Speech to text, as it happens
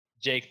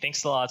Jake,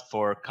 thanks a lot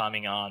for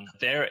coming on.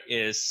 There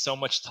is so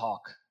much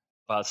talk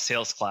about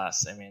sales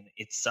class. I mean,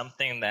 it's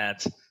something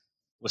that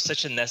was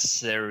such a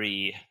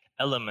necessary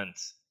element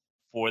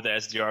for the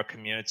SDR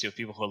community of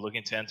people who are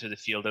looking to enter the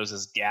field. There was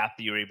this gap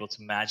that you were able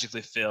to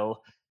magically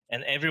fill.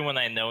 And everyone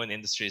I know in the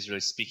industry is really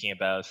speaking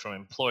about, from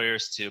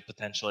employers to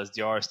potential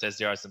SDRs to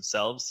SDRs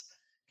themselves.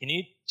 Can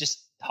you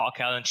just talk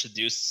out and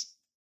introduce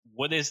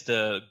what is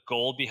the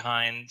goal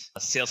behind a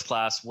sales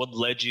class? What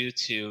led you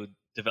to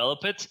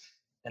develop it?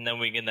 And then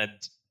we're going to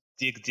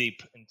dig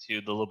deep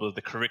into the little bit of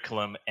the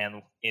curriculum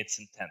and its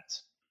intent.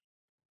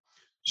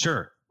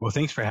 Sure. Well,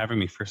 thanks for having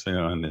me firstly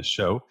on this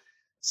show.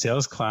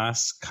 Sales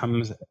class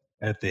comes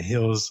at the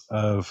heels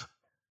of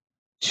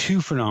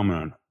two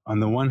phenomena.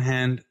 On the one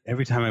hand,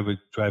 every time I would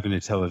drive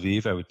into Tel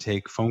Aviv, I would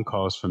take phone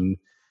calls from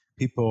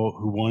people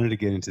who wanted to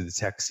get into the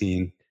tech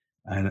scene,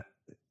 and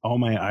all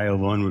my eye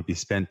alone would be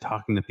spent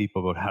talking to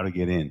people about how to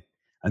get in.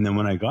 And then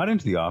when I got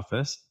into the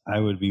office, I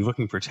would be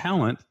looking for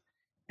talent,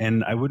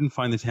 and I wouldn't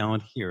find the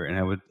talent here, and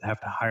I would have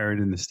to hire it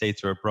in the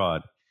States or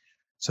abroad.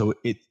 So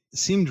it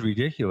seemed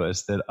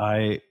ridiculous that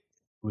I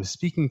was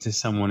speaking to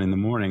someone in the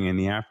morning, and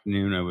in the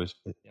afternoon I was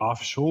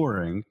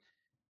offshoring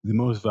the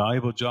most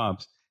valuable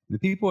jobs. And the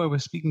people I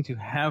was speaking to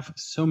have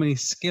so many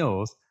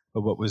skills,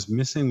 but what was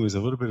missing was a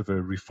little bit of a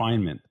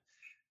refinement.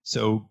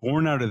 So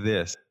born out of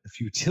this, the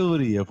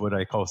futility of what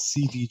I call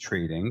CV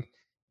trading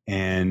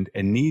and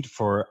a need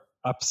for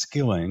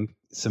upskilling,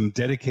 some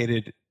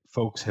dedicated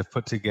folks have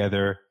put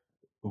together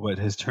what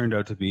has turned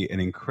out to be an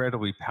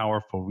incredibly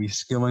powerful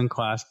reskilling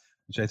class,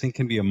 which I think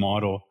can be a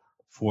model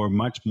for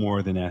much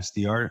more than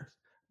SDR,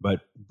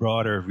 but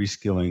broader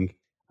reskilling.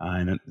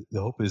 And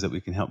the hope is that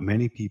we can help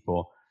many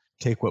people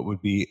take what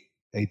would be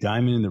a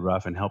diamond in the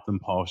rough and help them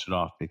polish it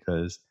off,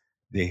 because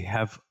they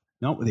have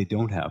not what they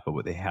don't have, but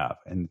what they have.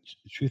 And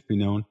truth be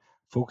known,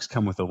 folks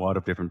come with a lot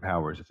of different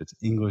powers. If it's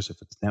English, if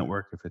it's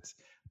network, if it's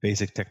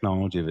basic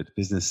technology, if it's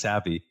business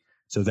savvy.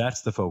 So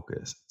that's the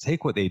focus.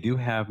 Take what they do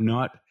have,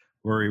 not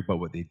worry about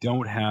what they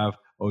don't have.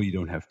 Oh, you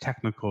don't have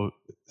technical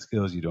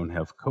skills, you don't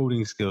have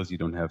coding skills, you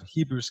don't have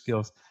Hebrew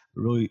skills,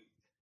 but really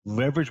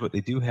leverage what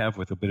they do have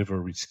with a bit of a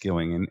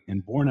reskilling.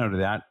 And born out of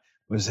that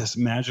was this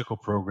magical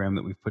program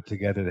that we've put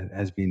together that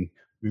has been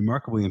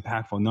remarkably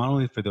impactful, not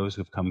only for those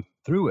who've come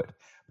through it,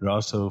 but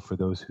also for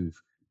those who've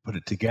put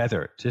it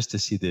together, just to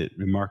see the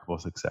remarkable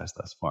success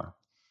thus far.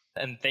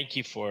 And thank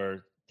you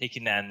for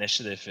taking that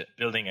initiative,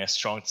 building a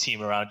strong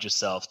team around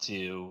yourself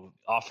to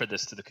offer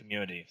this to the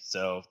community.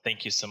 So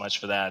thank you so much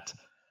for that.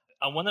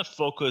 I want to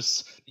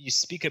focus, you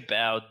speak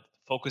about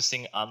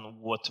focusing on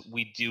what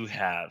we do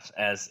have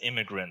as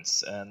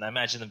immigrants. And I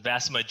imagine the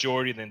vast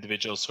majority of the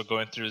individuals who are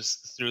going through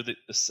the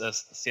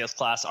sales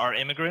class are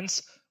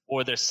immigrants,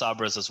 or they're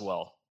Sabras as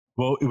well.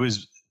 Well, it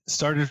was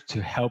started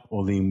to help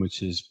Olim,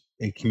 which is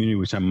a community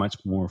which I'm much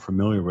more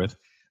familiar with,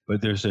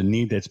 but there's a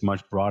need that's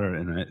much broader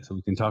in it. So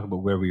we can talk about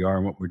where we are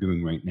and what we're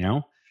doing right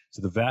now.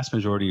 So the vast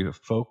majority of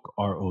folk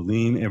are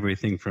Olim,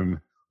 everything from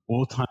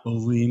old-time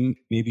Olim,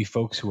 maybe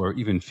folks who are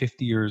even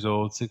 50 years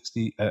old,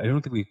 60. I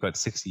don't think we've got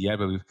 60 yet,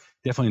 but we've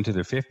definitely into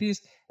their 50s.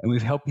 And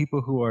we've helped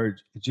people who are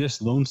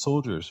just lone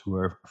soldiers who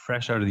are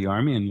fresh out of the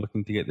army and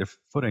looking to get their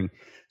footing.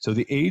 So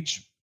the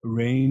age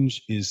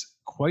range is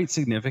quite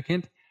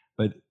significant,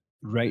 but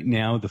right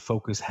now the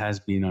focus has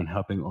been on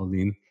helping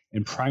Olim,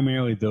 and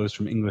primarily those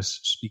from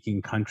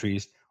English-speaking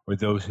countries or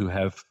those who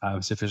have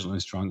sufficiently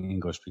strong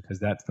English, because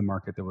that's the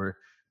market that we're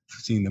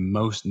seeing the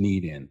most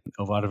need in.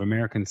 A lot of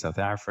Americans, South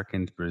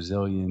Africans,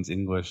 Brazilians,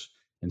 English,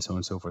 and so on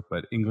and so forth,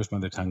 but English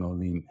mother tongue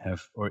Olim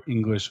or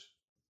English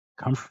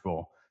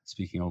comfortable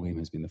speaking Olim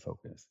has been the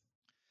focus.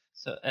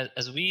 So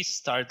as we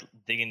start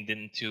digging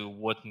into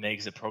what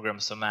makes the program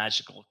so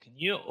magical, can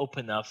you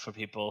open up for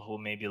people who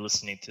may be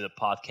listening to the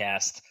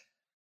podcast?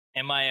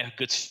 Am I a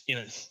good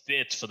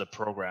fit for the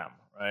program,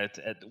 right?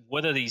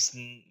 What are these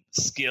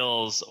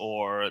skills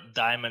or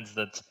diamonds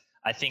that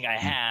I think I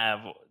have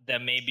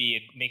that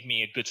maybe make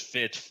me a good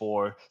fit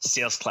for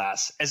sales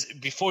class? As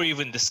before you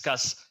even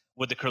discuss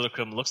what the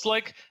curriculum looks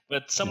like,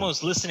 but someone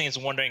who's listening is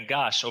wondering,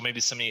 gosh, or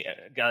maybe somebody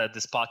got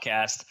this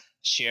podcast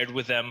shared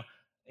with them,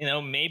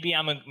 maybe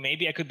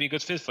I could be a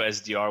good fit for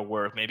SDR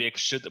work. Maybe I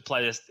should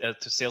apply this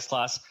to sales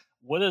class.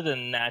 What are the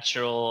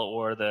natural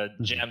or the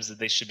gems that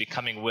they should be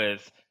coming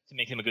with to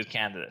make them a good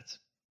candidate?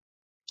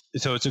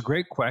 So it's a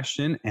great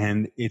question,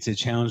 and it's a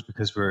challenge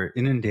because we're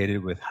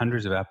inundated with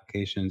hundreds of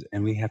applications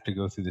and we have to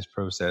go through this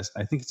process.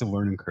 I think it's a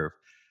learning curve.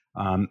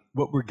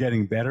 What we're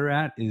getting better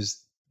at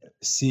is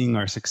seeing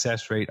our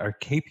success rate. Our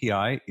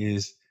KPI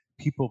is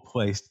people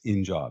placed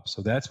in jobs.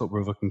 So that's what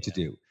we're looking to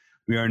do.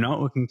 We are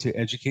not looking to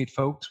educate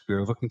folks. We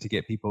are looking to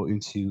get people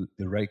into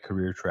the right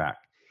career track.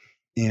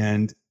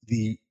 And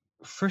the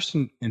first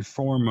and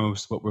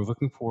foremost, what we're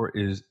looking for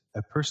is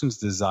a person's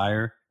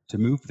desire to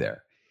move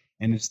there.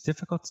 And it's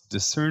difficult to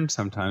discern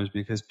sometimes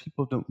because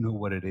people don't know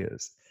what it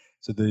is.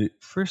 So the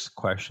first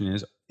question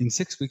is, in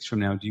 6 weeks from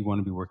now, do you want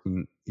to be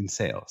working in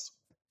sales?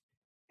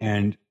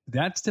 And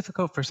that's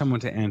difficult for someone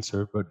to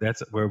answer, but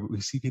that's where we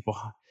see people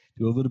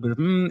do a little bit of,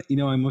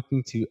 I'm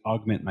looking to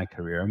augment my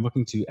career. I'm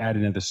looking to add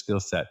another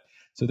skill set.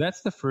 So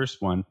that's the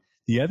first one.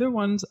 The other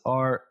ones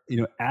are,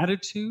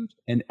 attitude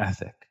and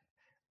ethic.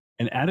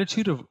 An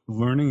attitude of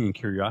learning and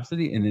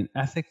curiosity, and an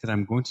ethic that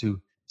I'm going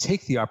to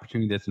take the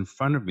opportunity that's in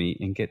front of me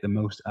and get the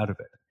most out of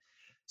it.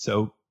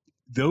 So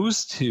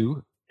those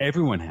two,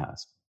 everyone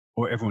has,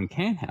 or everyone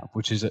can have,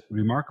 which is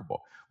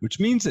remarkable, which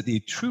means that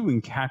the true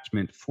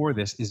encatchment for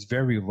this is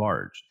very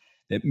large,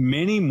 that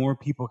many more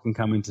people can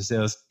come into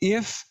sales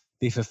if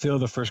they fulfill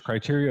the first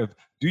criteria of,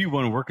 do you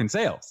want to work in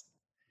sales?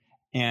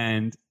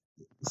 And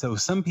so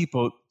some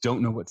people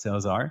don't know what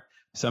sales are.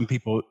 Some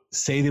people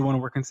say they want to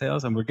work in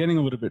sales, and we're getting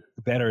a little bit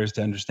better as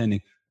to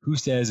understanding who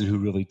says and who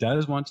really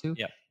does want to.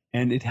 Yep.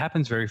 And it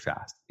happens very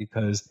fast,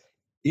 because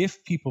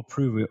if people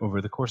prove it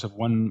over the course of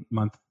 1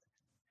 month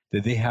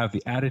that they have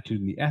the attitude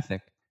and the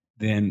ethic,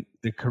 then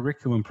the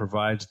curriculum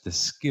provides the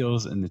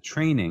skills and the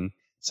training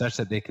such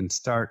that they can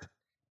start,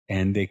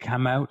 and they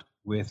come out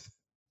with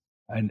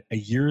a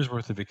year's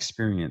worth of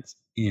experience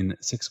in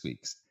 6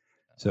 weeks.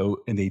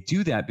 So, and they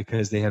do that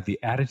because they have the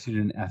attitude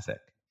and ethic.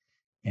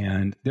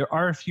 And there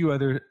are a few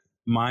other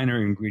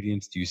minor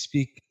ingredients. Do you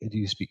speak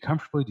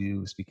comfortably? Do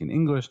you speak in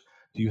English?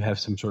 Do you have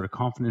some sort of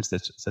confidence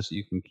such that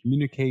you can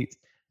communicate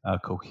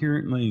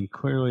coherently and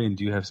clearly? And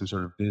do you have some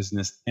sort of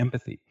business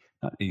empathy?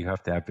 Not that you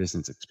have to have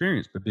business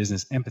experience, but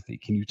business empathy.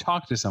 Can you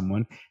talk to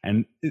someone?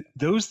 And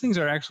those things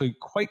are actually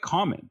quite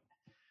common.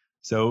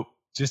 So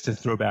just to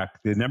throw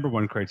back, the number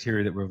one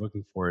criteria that we're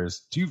looking for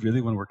is, do you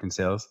really want to work in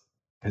sales?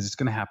 Because it's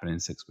going to happen in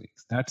 6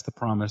 weeks. That's the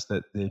promise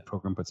that the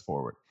program puts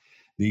forward.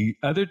 The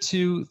other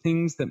two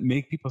things that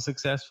make people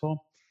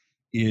successful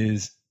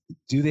is,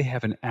 do they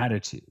have an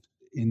attitude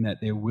in that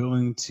they're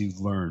willing to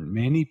learn?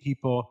 Many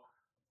people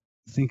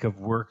think of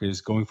work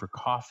as going for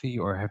coffee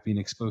or have been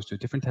exposed to a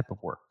different type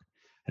of work.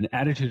 An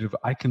attitude of,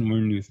 I can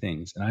learn new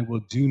things and I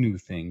will do new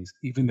things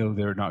even though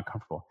they're not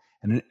comfortable.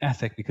 And an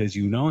ethic, because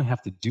you not only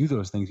have to do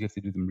those things, you have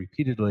to do them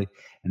repeatedly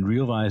and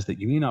realize that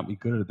you may not be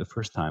good at it the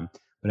first time,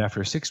 but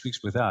after 6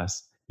 weeks with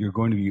us, you're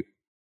going to be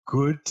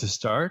good to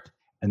start,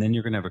 and then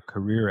you're going to have a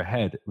career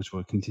ahead, which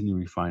will continue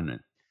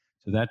refinement.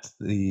 So that's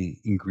the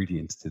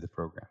ingredients to the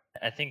program.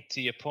 I think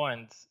to your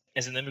point,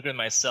 as an immigrant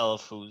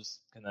myself, who's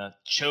kind of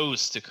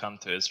chose to come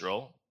to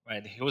Israel,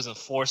 right? He wasn't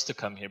forced to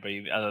come here, but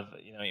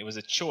it was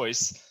a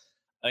choice.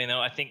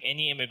 I think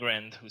any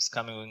immigrant who's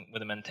coming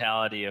with a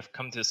mentality of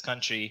come to this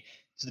country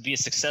to be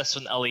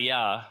successful in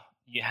Aliyah,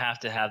 you have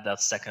to have that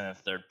second and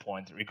third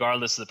point,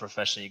 regardless of the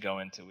profession you go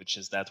into, which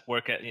is that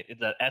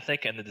that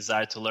ethic and the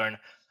desire to learn.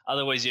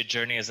 Otherwise, your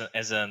journey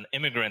as an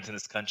immigrant in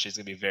this country is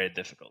going to be very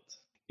difficult.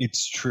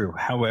 It's true.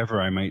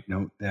 However, I might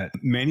note that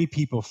many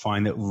people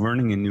find that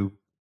learning a new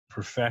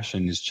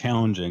profession is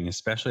challenging,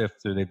 especially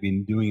after they've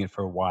been doing it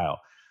for a while.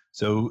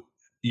 So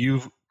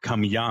you've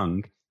come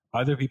young.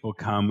 Other people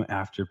come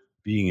after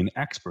being an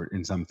expert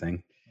in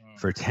something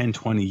for 10,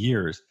 20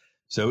 years.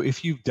 So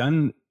if you've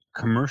done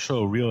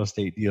commercial real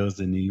estate deals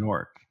in New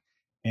York,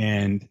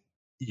 and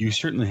you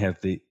certainly have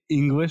the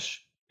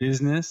English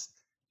business,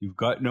 you've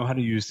know how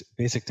to use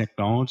basic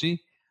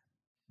technology,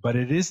 but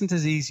it isn't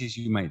as easy as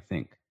you might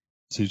think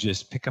to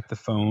just pick up the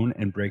phone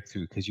and break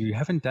through, because you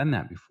haven't done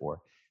that before.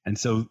 And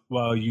so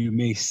while you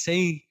may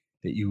say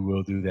that you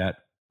will do that,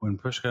 when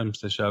push comes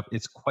to shove,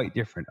 it's quite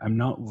different. I'm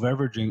not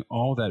leveraging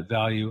all that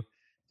value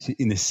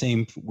in the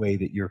same way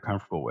that you're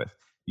comfortable with.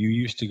 You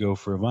used to go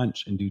for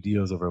lunch and do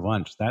deals over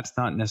lunch. That's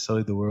not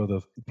necessarily the world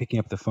of picking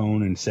up the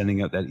phone and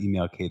sending out that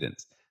email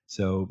cadence.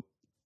 So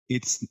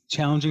it's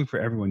challenging for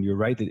everyone. You're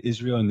right that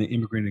Israel and the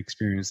immigrant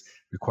experience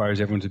requires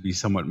everyone to be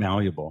somewhat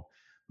malleable,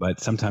 but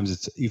sometimes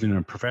it's even on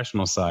a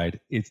professional side,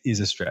 it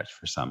is a stretch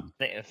for some.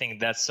 I think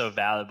that's so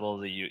valuable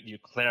that you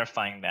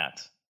clarifying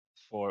that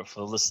for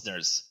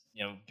listeners.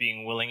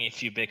 Being willing,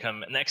 if you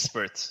become an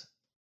expert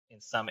in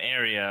some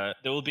area,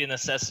 there will be a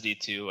necessity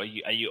to.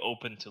 Are you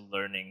open to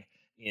learning?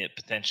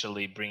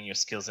 Potentially bring your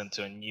skills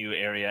into a new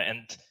area.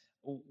 And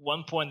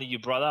one point that you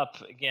brought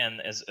up, again,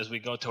 as we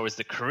go towards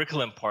the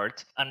curriculum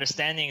part,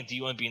 understanding, do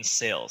you want to be in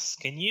sales?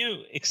 Can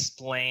you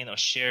explain or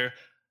share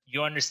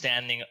your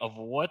understanding of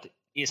what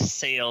is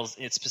sales,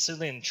 it's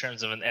specifically in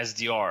terms of an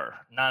SDR,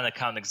 not an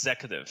account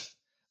executive,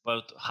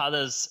 but how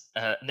does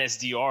an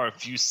SDR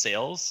view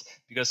sales?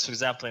 Because, for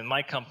example, in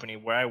my company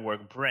where I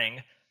work,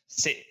 Bring,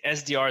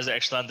 SDRs are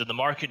actually under the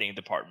marketing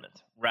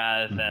department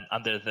rather than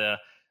under the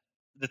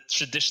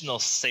traditional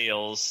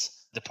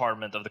sales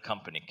department of the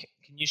company.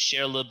 Can you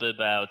share a little bit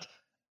about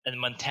the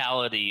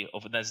mentality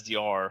of an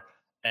SDR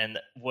and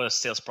what a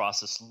sales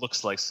process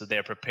looks like so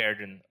they're prepared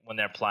when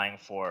they're applying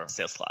for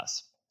sales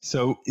class?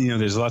 So,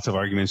 there's lots of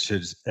arguments,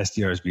 should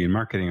SDRs be in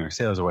marketing or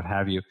sales or what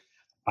have you.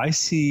 I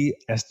see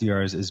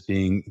SDRs as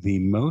being the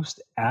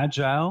most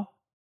agile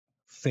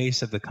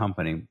face of the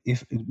company.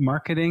 If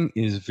marketing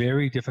is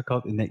very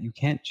difficult in that you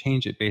can't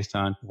change it based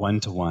on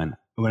one-to-one.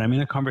 When I'm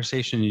in a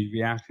conversation and you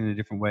react in a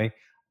different way,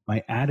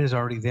 my ad is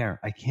already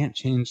there. I can't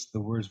change the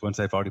words once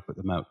I've already put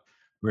them out.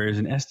 Whereas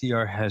an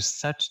SDR has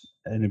such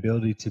an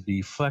ability to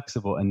be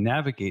flexible and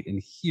navigate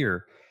and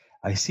hear.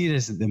 I see it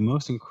as the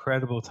most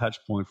incredible touch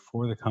point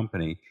for the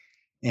company.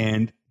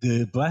 And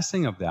the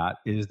blessing of that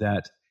is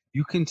that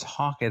you can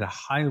talk at a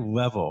high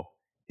level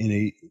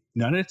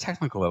not at a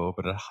technical level,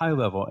 but at a high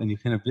level, and you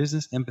can have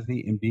business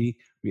empathy and be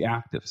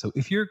reactive. So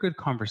if you're a good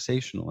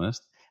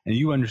conversationalist and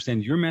you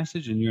understand your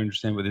message and you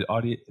understand what the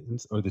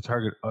audience or the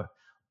target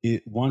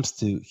it wants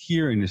to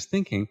hear and is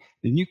thinking,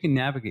 then you can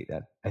navigate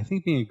that. I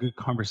think being a good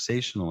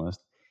conversationalist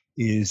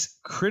is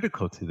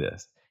critical to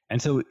this.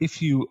 And so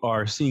if you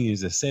are seeing it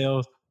as a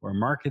sales or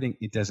marketing,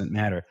 it doesn't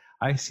matter.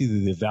 I see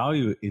that the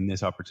value in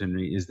this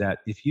opportunity is that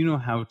if you know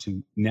how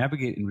to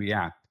navigate and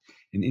react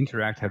and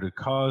interact, how to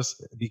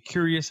be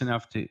curious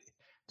enough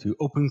to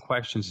open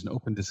questions and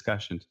open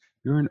discussions,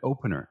 you're an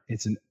opener.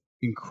 It's an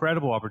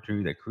incredible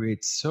opportunity that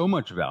creates so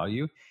much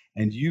value,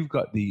 and you've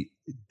got the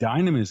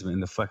dynamism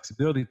and the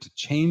flexibility to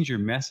change your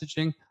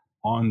messaging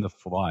on the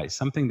fly,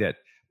 something that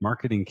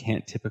marketing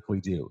can't typically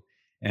do.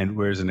 And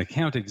whereas an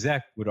account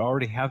exec would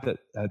already have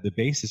the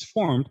basis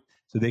formed,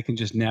 so they can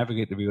just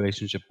navigate the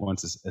relationship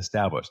once it's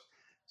established.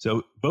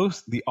 So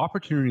both the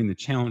opportunity and the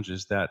challenge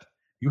is that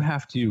you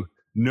have to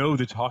know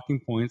the talking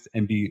points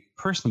and be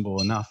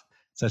personable enough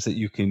such that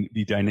you can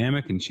be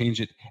dynamic and change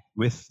it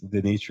with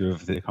the nature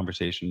of the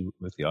conversation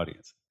with the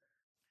audience.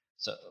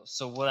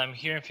 So what I'm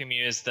hearing from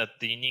you is that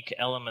the unique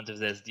element of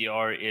the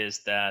SDR is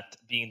that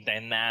being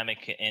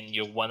dynamic in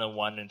your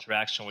one-on-one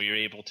interaction where you're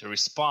able to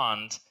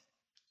respond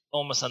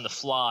almost on the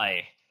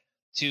fly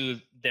to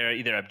their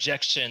either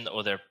objection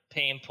or their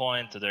pain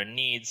point or their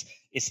needs.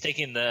 It's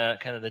taking the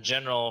kind of the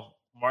general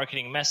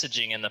marketing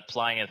messaging and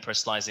applying it,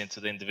 personalizing it to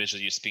the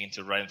individual you're speaking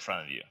to right in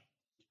front of you.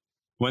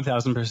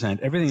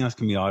 1000%. Everything else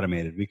can be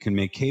automated. We can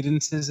make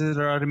cadences that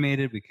are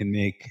automated. We can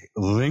make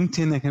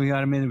LinkedIn that can be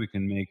automated. We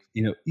can make,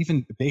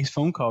 even base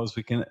phone calls.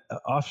 We can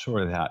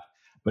offshore that.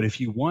 But if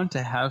you want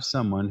to have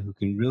someone who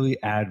can really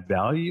add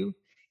value,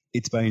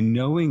 it's by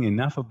knowing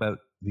enough about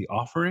the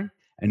offering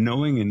and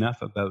knowing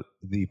enough about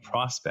the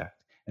prospect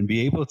and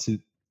be able to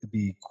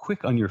be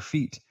quick on your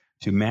feet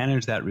to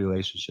manage that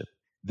relationship.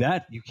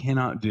 That you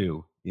cannot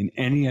do in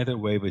any other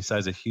way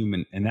besides a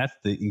human. And that's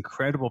the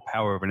incredible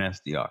power of an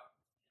SDR.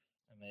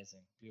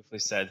 Amazing. Beautifully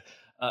said.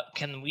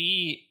 Can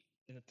we,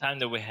 in the time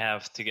that we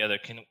have together,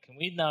 can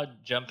we now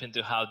jump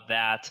into how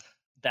that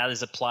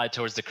is applied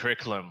towards the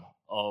curriculum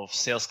of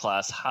Sales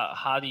Class?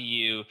 How do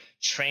you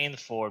train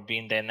for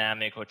being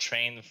dynamic or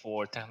train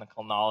for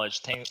technical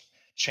knowledge,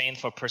 train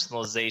for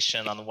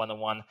personalization on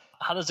one-on-one?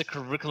 How does the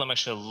curriculum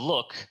actually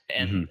look,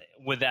 and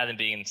with that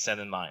being set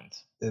in mind?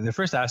 The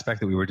first aspect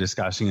that we were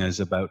discussing is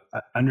about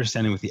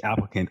understanding with the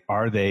applicant,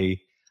 do they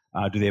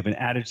have an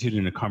attitude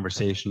and a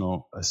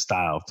conversational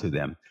style to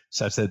them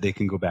such that they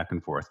can go back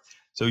and forth?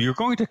 So you're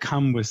going to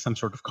come with some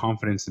sort of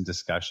confidence and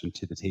discussion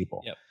to the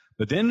table. Yep.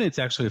 But then it's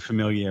actually a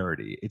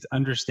familiarity. It's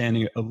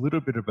understanding a little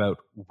bit about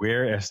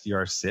where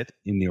SDRs sit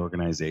in the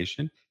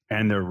organization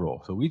and their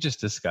role. So we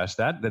just discussed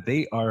that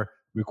they are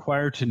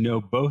required to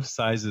know both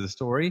sides of the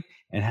story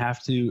and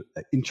have to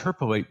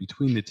interpolate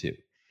between the two.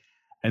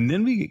 And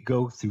then we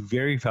go through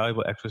very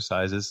valuable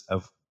exercises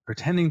of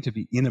pretending to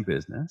be in a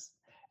business.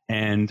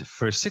 And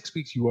for 6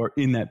 weeks, you are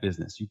in that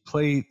business. You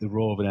play the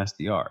role of an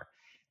SDR.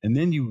 And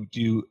then you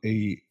do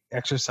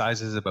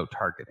exercises about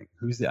targeting.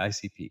 Who's the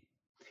ICP?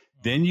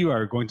 Then you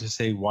are going to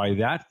say why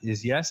that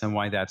is yes and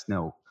why that's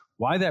no.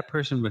 Why that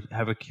person would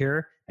have a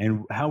care,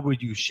 and how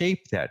would you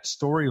shape that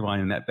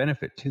storyline and that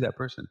benefit to that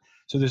person?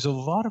 So there's a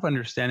lot of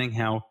understanding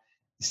how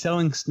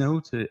selling snow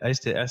to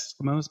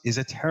Eskimos is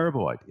a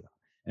terrible idea,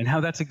 and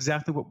how that's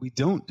exactly what we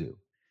don't do.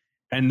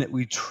 And that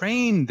we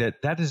train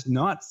that is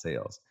not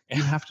sales.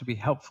 You have to be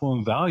helpful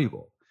and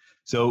valuable.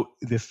 So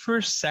the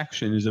first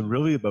section is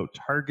really about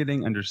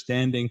targeting,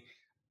 understanding.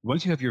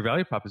 Once you have your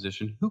value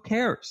proposition, who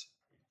cares?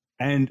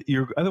 And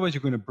otherwise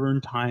you're going to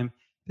burn time.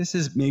 This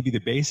is maybe the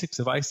basics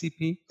of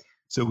ICP.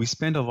 So we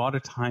spend a lot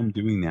of time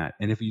doing that.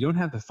 And if you don't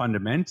have the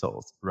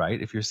fundamentals,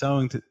 right, if you're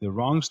selling the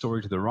wrong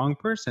story to the wrong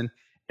person,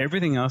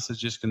 everything else is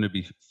just going to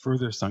be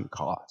further sunk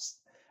costs.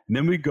 And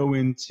then we go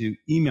into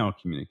email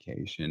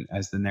communication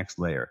as the next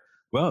layer.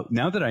 Well,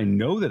 now that I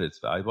know that it's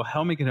valuable,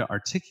 how am I going to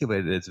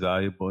articulate that it's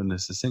valuable in a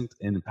succinct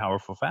and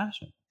powerful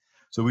fashion?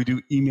 So we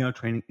do email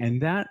training, and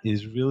that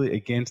is really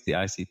against the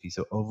ICP.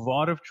 So a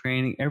lot of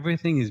training,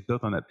 everything is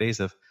built on that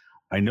base of,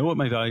 I know what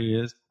my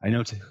value is, I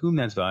know to whom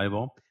that's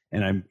valuable,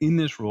 and I'm in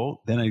this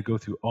role. Then I go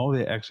through all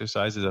the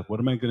exercises of what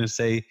am I going to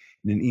say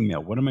in an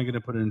email? What am I going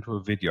to put into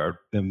a vidyard?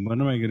 Then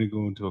when am I going to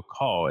go into a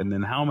call? And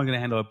then how am I going to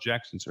handle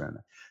objections around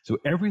that? So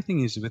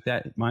everything is with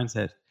that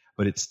mindset.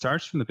 But it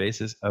starts from the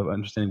basis of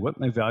understanding what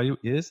my value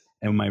is,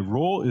 and my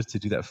role is to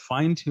do that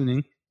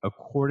fine-tuning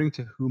according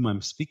to whom I'm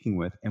speaking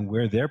with and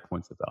where their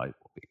points of value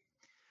will be.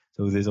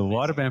 So there's a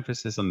lot of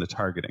emphasis on the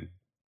targeting.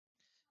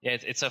 Yeah,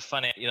 it's so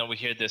funny. We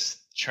hear this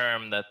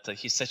term that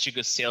he's such a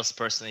good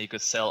salesperson, he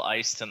could sell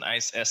ice to an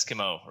ice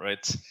Eskimo,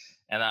 right?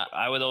 And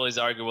I would always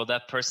argue, well,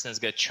 that person is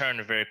going to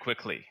churn very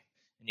quickly,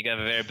 and you have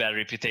a very bad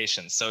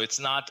reputation. So it's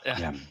not,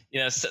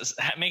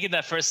 making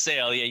that first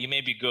sale, you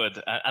may be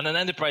good. On an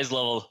enterprise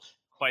level,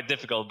 quite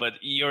difficult, but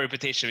your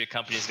reputation of your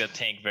company is going to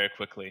tank very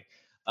quickly.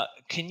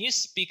 Can you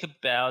speak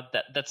about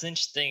that? That's an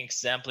interesting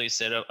example you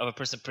said of a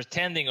person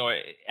pretending or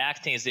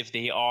acting as if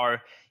they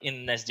are in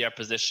an SDR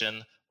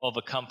position of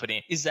a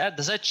company. Does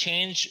that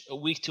change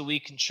week to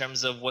week in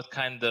terms of what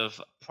kind of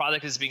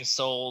product is being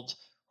sold,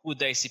 who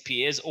the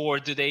ICP is, or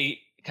do they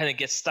kind of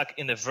get stuck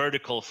in the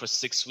vertical for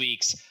 6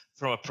 weeks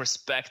from a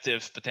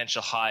prospective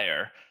potential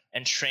hire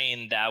and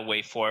train that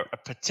way for a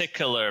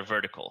particular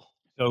vertical?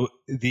 So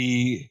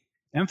the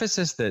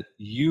emphasis that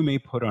you may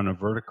put on a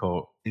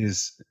vertical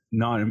is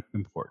not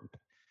important.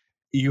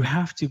 You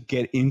have to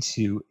get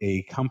into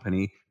a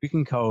company, we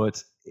can call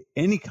it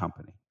any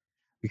company,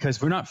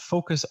 because we're not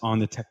focused on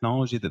the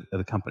technology of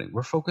the company.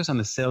 We're focused on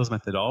the sales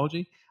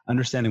methodology,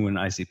 understanding what an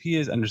ICP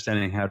is,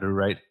 understanding how to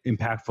write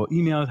impactful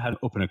emails, how to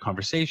open a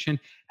conversation,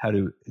 how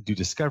to do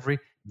discovery.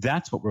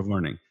 That's what we're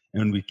learning.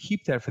 And we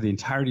keep that for the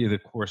entirety of the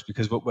course,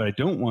 because what I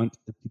don't want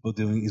the people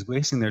doing is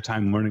wasting their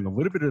time learning a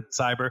little bit of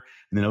cyber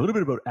and then a little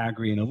bit about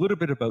agri and a little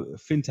bit about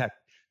fintech.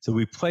 So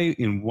we play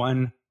in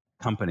one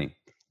company.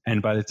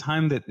 And by the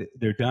time that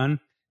they're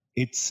done,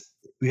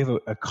 we have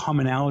a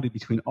commonality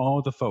between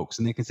all the folks,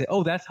 and they can say,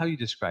 oh, that's how you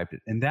described it.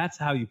 And that's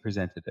how you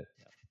presented it.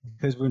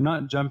 Because we're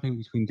not jumping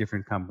between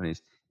different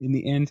companies. In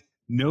the end,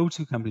 no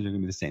two companies are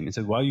going to be the same. And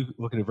so while you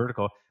look at a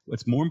vertical,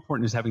 what's more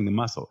important is having the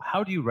muscle.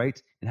 How do you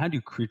write and how do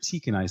you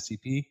critique an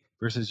ICP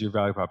versus your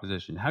value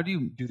proposition? How do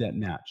you do that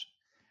match?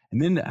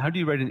 And then how do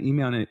you write an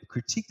email and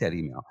critique that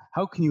email?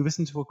 How can you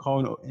listen to a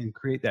call and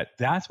create that?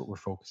 That's what we're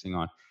focusing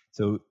on.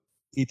 So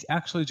it's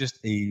actually just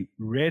a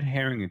red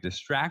herring, a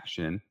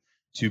distraction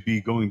to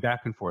be going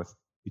back and forth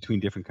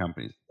between different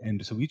companies.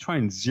 And so we try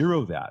and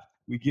zero that.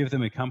 We give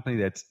them a company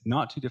that's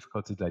not too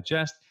difficult to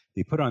digest.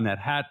 They put on that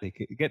hat, they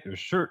get their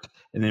shirt,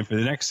 and then for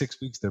the next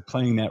 6 weeks, they're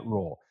playing that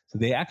role. So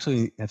they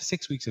actually have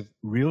 6 weeks of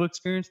real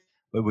experience,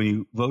 but when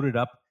you load it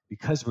up,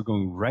 because we're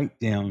going right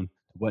down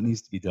to what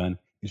needs to be done,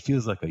 it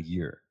feels like a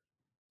year.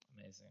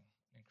 Amazing.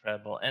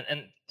 Incredible.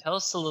 And tell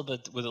us a little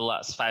bit with the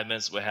last 5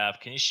 minutes we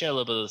have, can you share a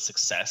little bit of the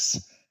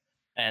success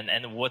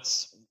and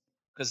what's,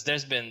 because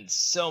there's been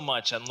so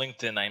much on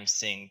LinkedIn, I'm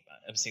seeing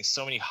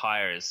so many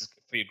hires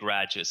for your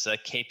graduates.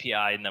 That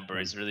KPI number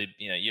is really,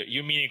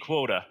 you're meeting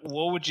quota.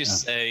 What would you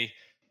say,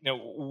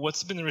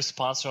 what's been the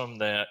response from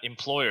the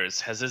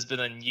employers? Has this been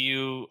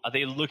are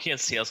they looking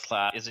at Sales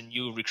Class as a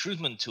new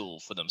recruitment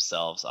tool for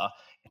themselves?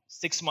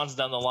 6 months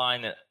down the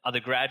line, are the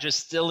graduates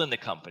still in the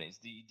companies?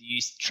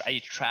 Are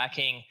you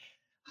tracking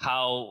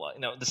how,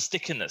 the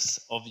stickiness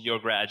of your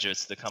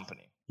graduates to the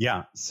company?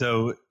 Yeah.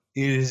 So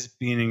it has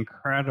been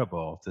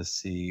incredible to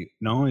see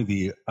not only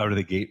the out of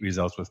the gate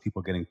results with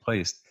people getting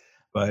placed,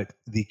 but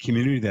the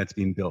community that's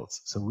been built.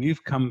 So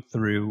we've come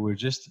through,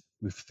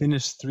 we've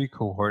finished 3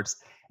 cohorts,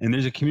 and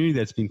there's a community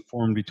that's been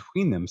formed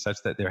between them such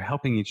that they're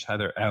helping each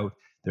other out.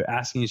 They're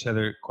asking each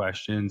other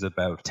questions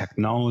about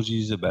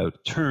technologies, about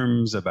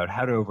terms, about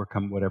how to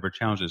overcome whatever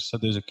challenges. So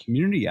there's a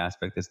community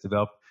aspect that's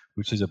developed,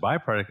 which is a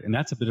byproduct, and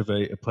that's a bit of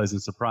a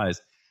pleasant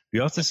surprise. We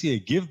also see a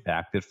give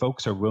back that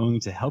folks are willing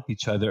to help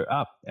each other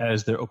up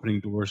as they're opening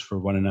doors for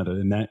one another.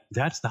 And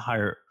that's the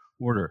higher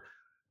order.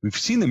 We've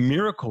seen the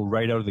miracle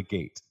right out of the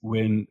gate.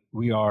 When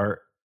we are,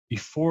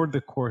 before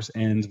the course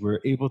ends,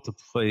 we're able to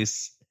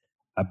place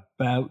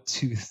about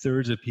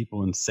 2/3 of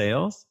people in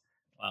sales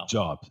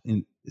jobs.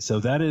 And so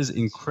that is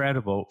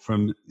incredible.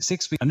 From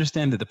 6 weeks,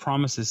 understand that the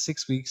promise is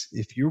 6 weeks.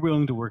 If you're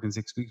willing to work in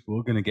 6 weeks,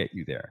 we're going to get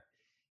you there.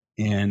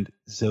 And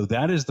so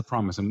that is the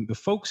promise. And the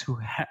folks who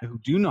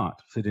do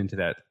not fit into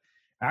that,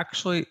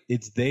 actually,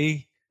 it's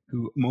they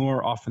who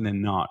more often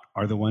than not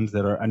are the ones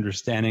that are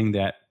understanding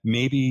that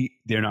maybe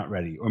they're not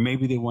ready, or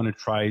maybe they want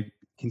to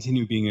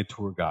continue being a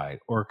tour guide,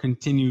 or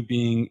continue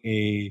being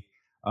a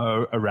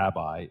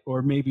rabbi,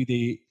 or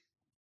maybe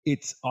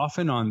it's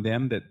often on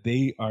them that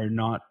they are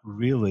not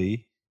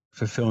really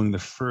fulfilling the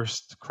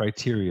first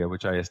criteria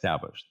which I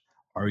established.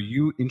 Are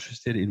you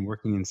interested in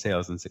working in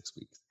sales in 6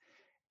 weeks?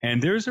 And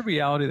there's a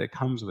reality that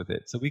comes with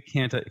it. So we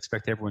can't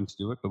expect everyone to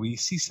do it, but we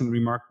see some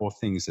remarkable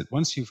things that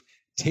once you've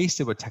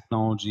tasted what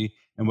technology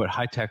and what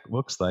high tech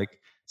looks like,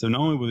 so not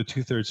only will the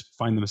 2/3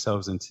 find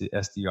themselves into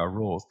SDR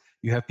roles,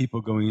 you have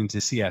people going into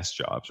CS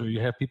jobs, or you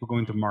have people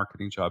going to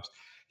marketing jobs.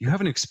 You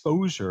have an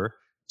exposure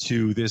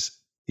to this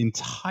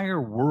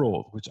entire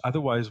world, which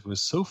otherwise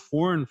was so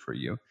foreign for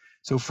you.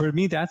 So for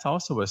me, that's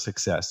also a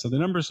success. So the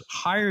number's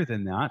higher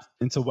than that.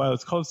 And so while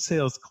it's called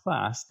Sales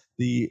Class,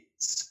 the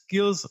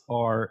skills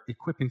are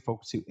equipping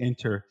folks to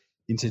enter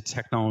into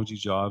technology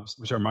jobs,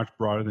 which are much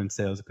broader than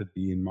sales. It could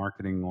be in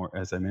marketing, or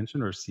as I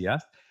mentioned, or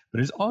CS, but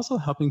it's also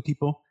helping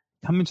people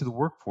come into the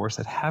workforce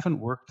that haven't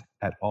worked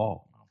at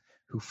all,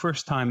 who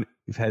first time,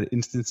 we've had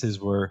instances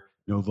where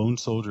lone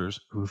soldiers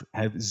who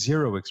have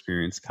zero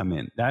experience come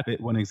in. That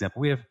one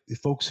example. We have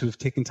folks who have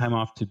taken time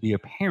off to be a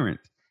parent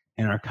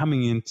and are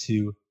coming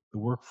into the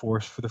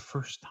workforce for the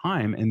first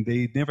time, and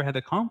they never had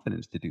the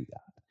confidence to do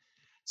that.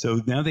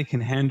 So now they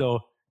can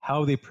handle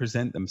how they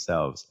present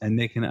themselves, and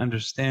they can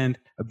understand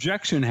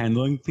objection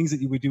handling, things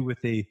that you would do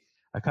with a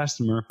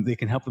customer. They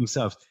can help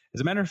themselves.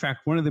 As a matter of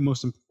fact, one of the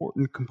most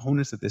important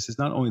components of this is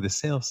not only the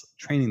sales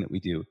training that we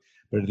do,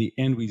 But at the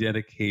end, we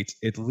dedicate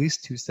at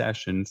least 2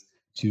 sessions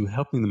to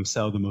helping them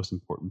sell the most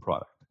important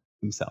product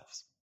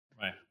themselves.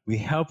 Right. We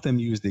help them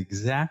use the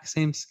exact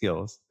same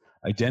skills,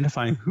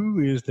 identifying who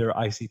is their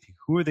ICP,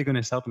 who are they going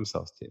to sell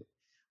themselves to?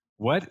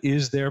 What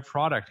is their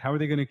product? How are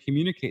they going to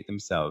communicate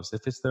themselves?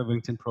 If it's their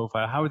LinkedIn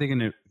profile, how are they going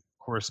to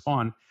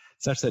correspond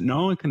such that not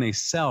only can they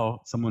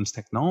sell someone's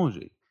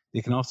technology,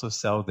 they can also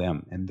sell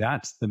them. And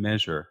that's the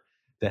measure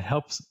that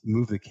helps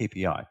move the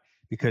KPI.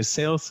 Because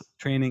sales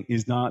training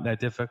is not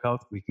that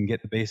difficult. We can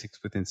get the basics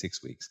within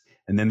 6 weeks.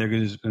 And then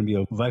there's going to be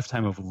a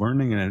lifetime of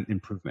learning and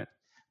improvement.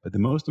 But the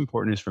most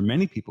important is for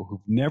many people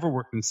who've never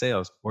worked in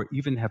sales or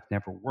even have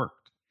never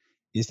worked,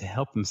 is to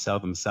help them sell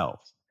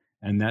themselves.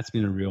 And that's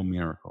been a real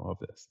miracle of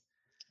this.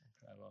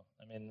 Incredible.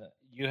 I mean,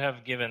 you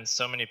have given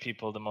so many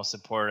people the most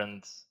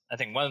important, I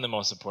think one of the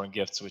most important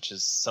gifts, which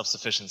is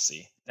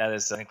self-sufficiency. That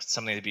is, I think,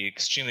 something to be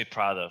extremely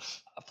proud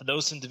of. For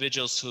those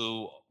individuals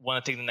who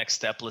want to take the next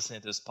step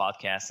listening to this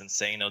podcast and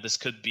say, this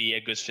could be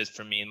a good fit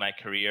for me in my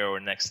career or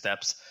next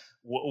steps,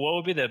 what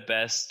would be the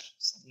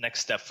best next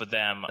step for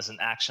them as an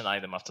action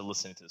item after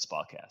listening to this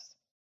podcast?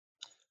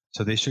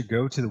 So they should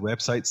go to the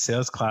website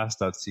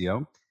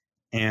salesclass.co,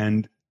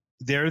 and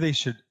there they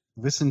should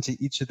listen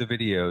to each of the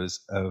videos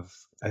of,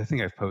 I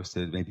think I've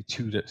posted maybe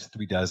 2 to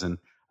 3 dozen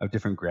of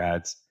different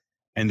grads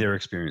and their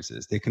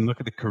experiences. They can look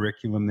at the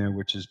curriculum there,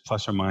 which is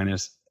plus or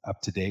minus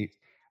up to date.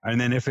 And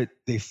then if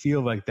they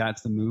feel like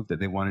that's the move that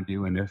they want to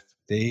do, and if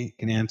they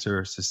can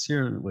answer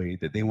sincerely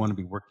that they want to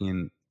be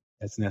working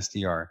as an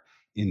SDR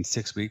in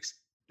 6 weeks,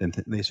 then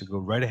they should go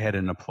right ahead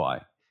and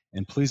apply.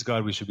 And please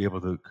God, we should be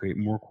able to create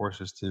more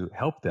courses to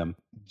help them.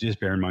 Just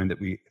bear in mind that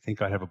we think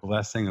God have a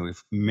blessing, and we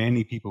have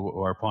many people who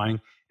are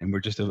applying, and we're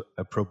just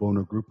a pro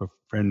bono group of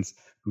friends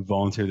who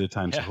volunteer their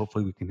time. Yeah. So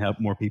hopefully we can help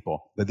more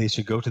people. But they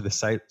should go to the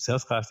site,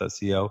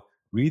 salesclass.co,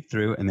 read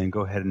through, and then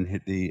go ahead and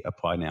hit the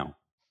apply now.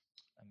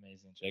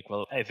 Amazing, Jake.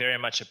 Well, I very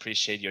much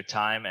appreciate your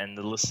time, and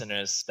the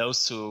listeners,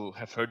 those who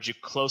have heard you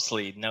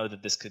closely, know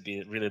that this could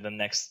be really the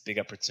next big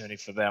opportunity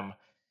for them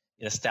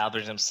in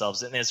establishing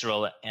themselves in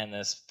Israel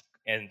and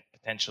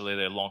potentially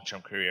their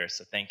long-term career.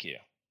 So thank you.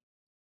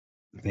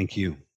 Thank you.